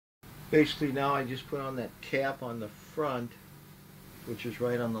Basically now I just put on that cap on the front, which is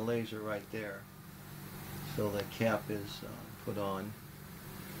right on the laser right there. So the cap is put on.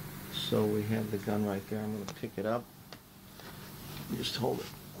 So we have the gun right there. I'm going to pick it up. Just hold it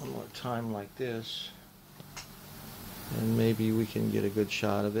one more time like this, and maybe we can get a good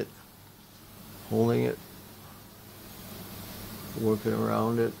shot of it. Holding it, working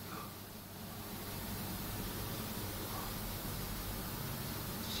around it.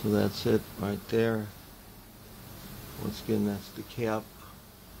 So that's it right there. Once again, that's the cap.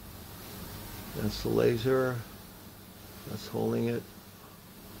 That's the laser. That's holding it.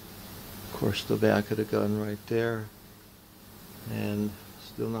 Of course, the back of the gun right there. And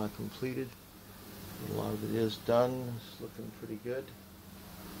still not completed. A lot of it is done. It's looking pretty good.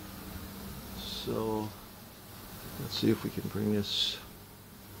 So let's see if we can bring this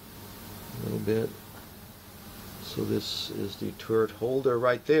a little bit. So this is the turret holder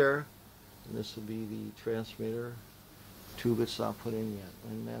right there, and this will be the transmitter tube it's not put in yet,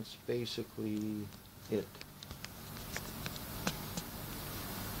 and that's basically it.